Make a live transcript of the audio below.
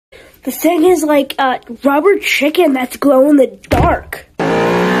The thing is like a rubber chicken that's glow in the dark.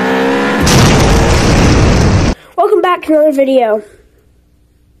 Welcome back to another video.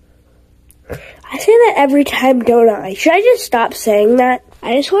 I say that every time, don't I? Should I just stop saying that?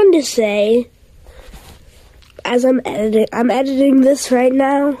 I just wanted to say, as I'm editing this right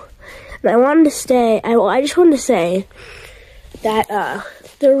now, and I just wanted to say that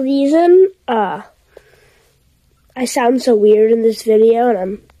the reason I sound so weird in this video,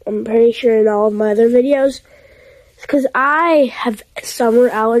 and I'm pretty sure in all of my other videos, is because I have summer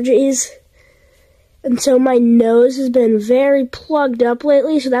allergies. And so my nose has been very plugged up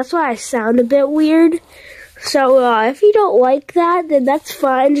lately, so that's why I sound a bit weird. So if you don't like that, then that's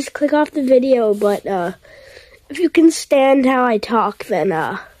fine. Just click off the video. But if you can stand how I talk,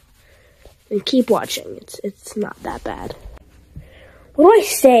 then keep watching. It's not that bad. What do I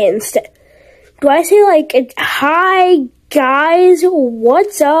say instead? Do I say like, "Hi guys,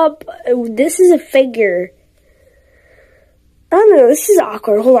 what's up? This is a figure." I don't know. This is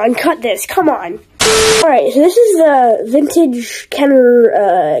awkward. Hold on, cut this. Come on. Alright, so this is the vintage Kenner,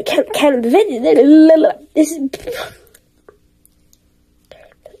 this is,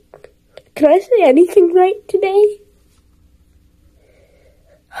 can I say anything right today?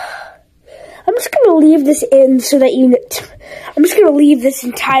 I'm just gonna leave this in so that I'm just gonna leave this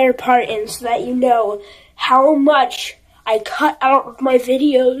entire part in so that you know how much I cut out of my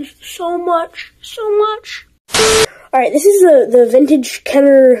videos. So much. Alright, this is the vintage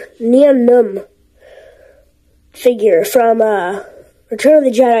Kenner Nunb figure from Return of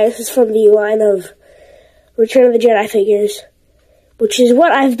the Jedi. This is from the line of Return of the Jedi figures, which is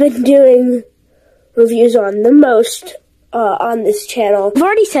what I've been doing reviews on the most on this channel. I've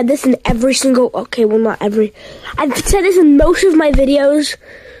already said this in every single, okay, well not every, I've said this in most of my videos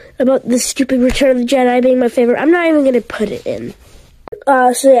about the stupid Return of the Jedi being my favorite. I'm not even going to put it in.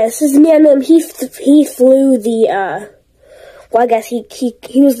 So yeah, this is Nien. He flew the, well I guess he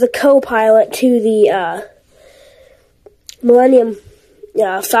was the co-pilot to the, Millennium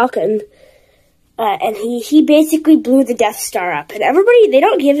Falcon, and he basically blew the Death Star up, and everybody, they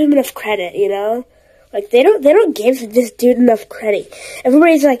don't give him enough credit, you know, like they don't give this dude enough credit.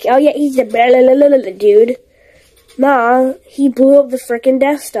 Everybody's like, oh yeah, he's a blah, blah, blah, blah, dude. Nah, he blew up the frickin'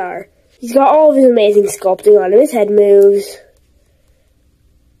 Death Star. He's got all of his amazing sculpting on him. His head moves,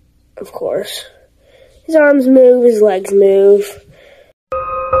 of course. His arms move, his legs move.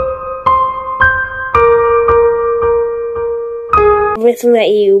 Everything that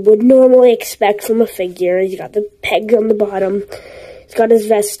you would normally expect from a figure. He's got the pegs on the bottom. He's got his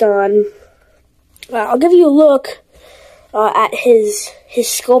vest on. I'll give you a look at his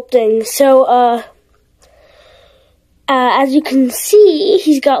sculpting. So, as you can see,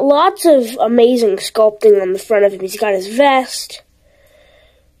 he's got lots of amazing sculpting on the front of him. He's got his vest.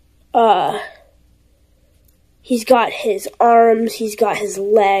 He's got his arms. He's got his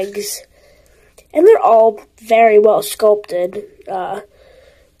legs. And they're all very well sculpted,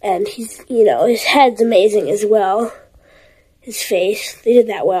 and he's, you know, his head's amazing as well. His face, they did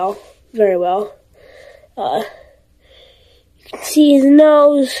that well, very well. You can see his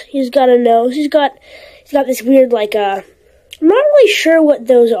nose, he's got a nose, he's got this weird, like, I'm not really sure what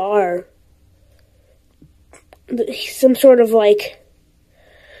those are. Some sort of, like,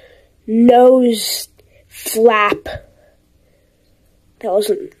 nose flap. That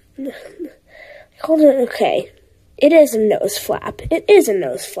wasn't... Hold on, okay. It is a nose flap. It is a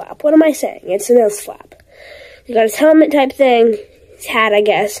nose flap. What am I saying? It's a nose flap. He's got his helmet type thing. His hat, I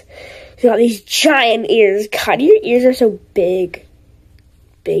guess. He's got these giant ears. God, your ears are so big.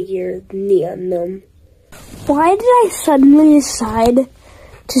 Big ears. Nien. Why did I suddenly decide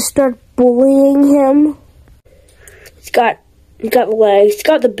to start bullying him? He's got the legs. He's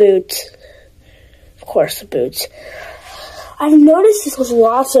got the boots. Of course, the boots. I've noticed this with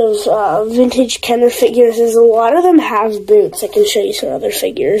lots of vintage Kenner figures, is a lot of them have boots. I can show you some other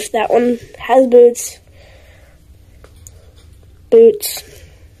figures. That one has boots. Boots.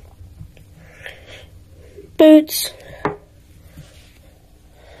 Boots.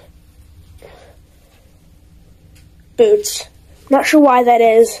 Boots. Not sure why that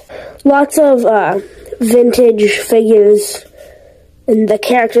is. Lots of vintage figures and the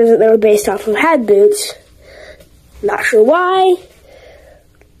characters that they were based off of had boots. Not sure why.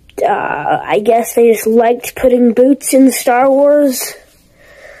 I guess they just liked putting boots in Star Wars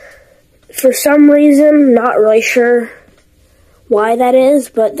for some reason. Not really sure why that is,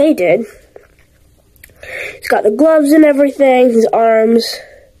 but they did. He's got the gloves and everything, his arms.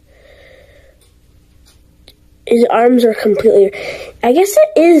 His arms are completely... I guess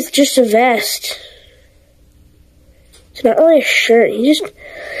it is just a vest. It's not really a shirt.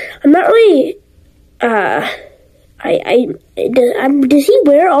 I'm not really, does he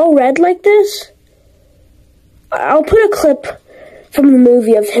wear all red like this? I'll put a clip from the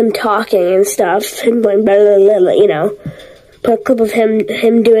movie of him talking and stuff, him going blah, blah, blah, blah, you know. Put a clip of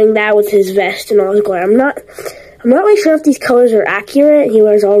him doing that with his vest and all his glory. I'm not really sure if these colors are accurate. He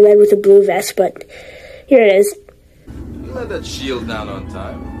wears all red with a blue vest, but here it is. You let that shield down on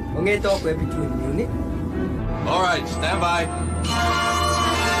time. Unit. All right, stand by.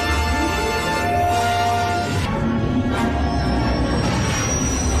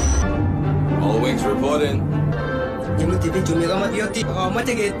 All wings report in.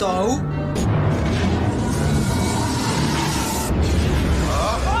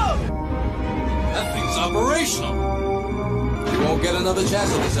 That thing's operational. You won't get another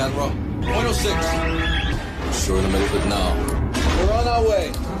chance at this, Admiral. 0.06. Sure in the middle of it now. We're on our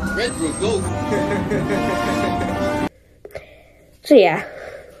way. Red group, go. So yeah.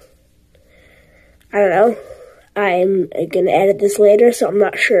 I don't know. I'm gonna edit this later, so I'm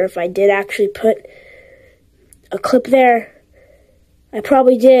not sure if I did actually put a clip there. I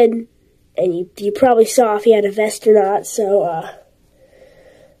probably did, and you probably saw if he had a vest or not, so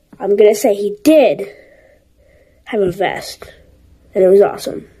I'm gonna say he did have a vest, and it was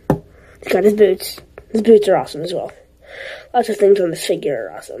awesome. He's got his boots. His boots are awesome as well. Lots of things on this figure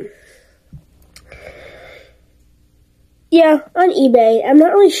are awesome. Yeah, on eBay. I'm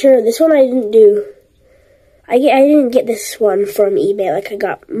not really sure. This one I didn't do. I didn't get this one from eBay like I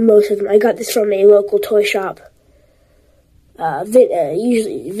got most of them. I got this from a local toy shop.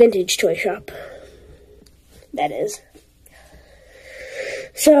 Usually vintage toy shop. That is.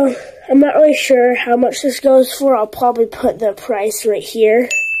 So, I'm not really sure how much this goes for. I'll probably put the price right here.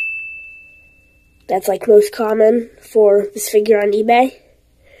 That's like most common for this figure on eBay.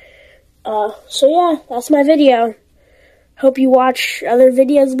 So yeah, that's my video. Hope you watch other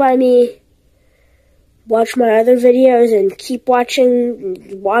videos by me. Watch my other videos and keep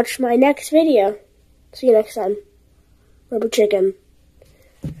watching. Watch my next video. See you next time. Rubber chicken.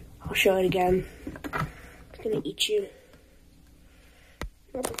 I'll show it again. It's gonna eat you.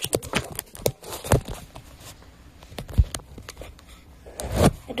 Rubber chicken.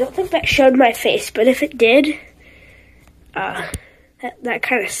 I don't think that showed my face, but if it did, that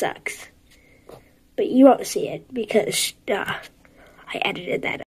kind of sucks. But you won't see it because I edited that out.